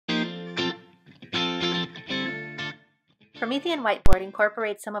Promethean Whiteboard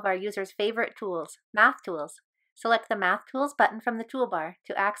incorporates some of our users' favorite tools, math tools. Select the Math Tools button from the toolbar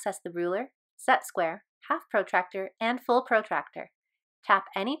to access the ruler, set square, half protractor, and full protractor. Tap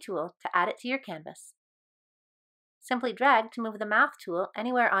any tool to add it to your canvas. Simply drag to move the Math tool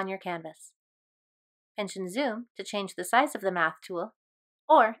anywhere on your canvas. Pinch and zoom to change the size of the Math tool,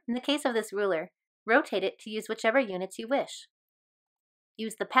 or, in the case of this ruler, rotate it to use whichever units you wish.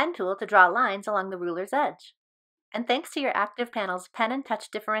 Use the Pen tool to draw lines along the ruler's edge. And thanks to your Active Panel's pen and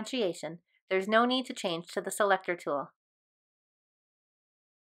touch differentiation, there's no need to change to the Selector tool.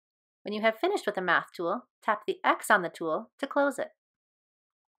 When you have finished with the Math tool, tap the X on the tool to close it.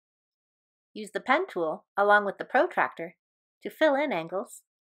 Use the Pen tool, along with the protractor, to fill in angles,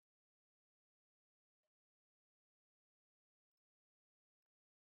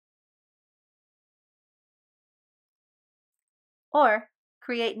 or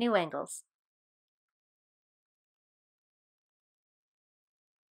create new angles.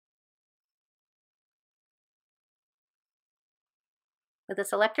 With the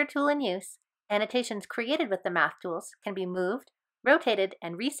Selector tool in use, annotations created with the Math tools can be moved, rotated,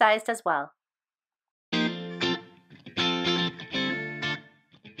 and resized as well.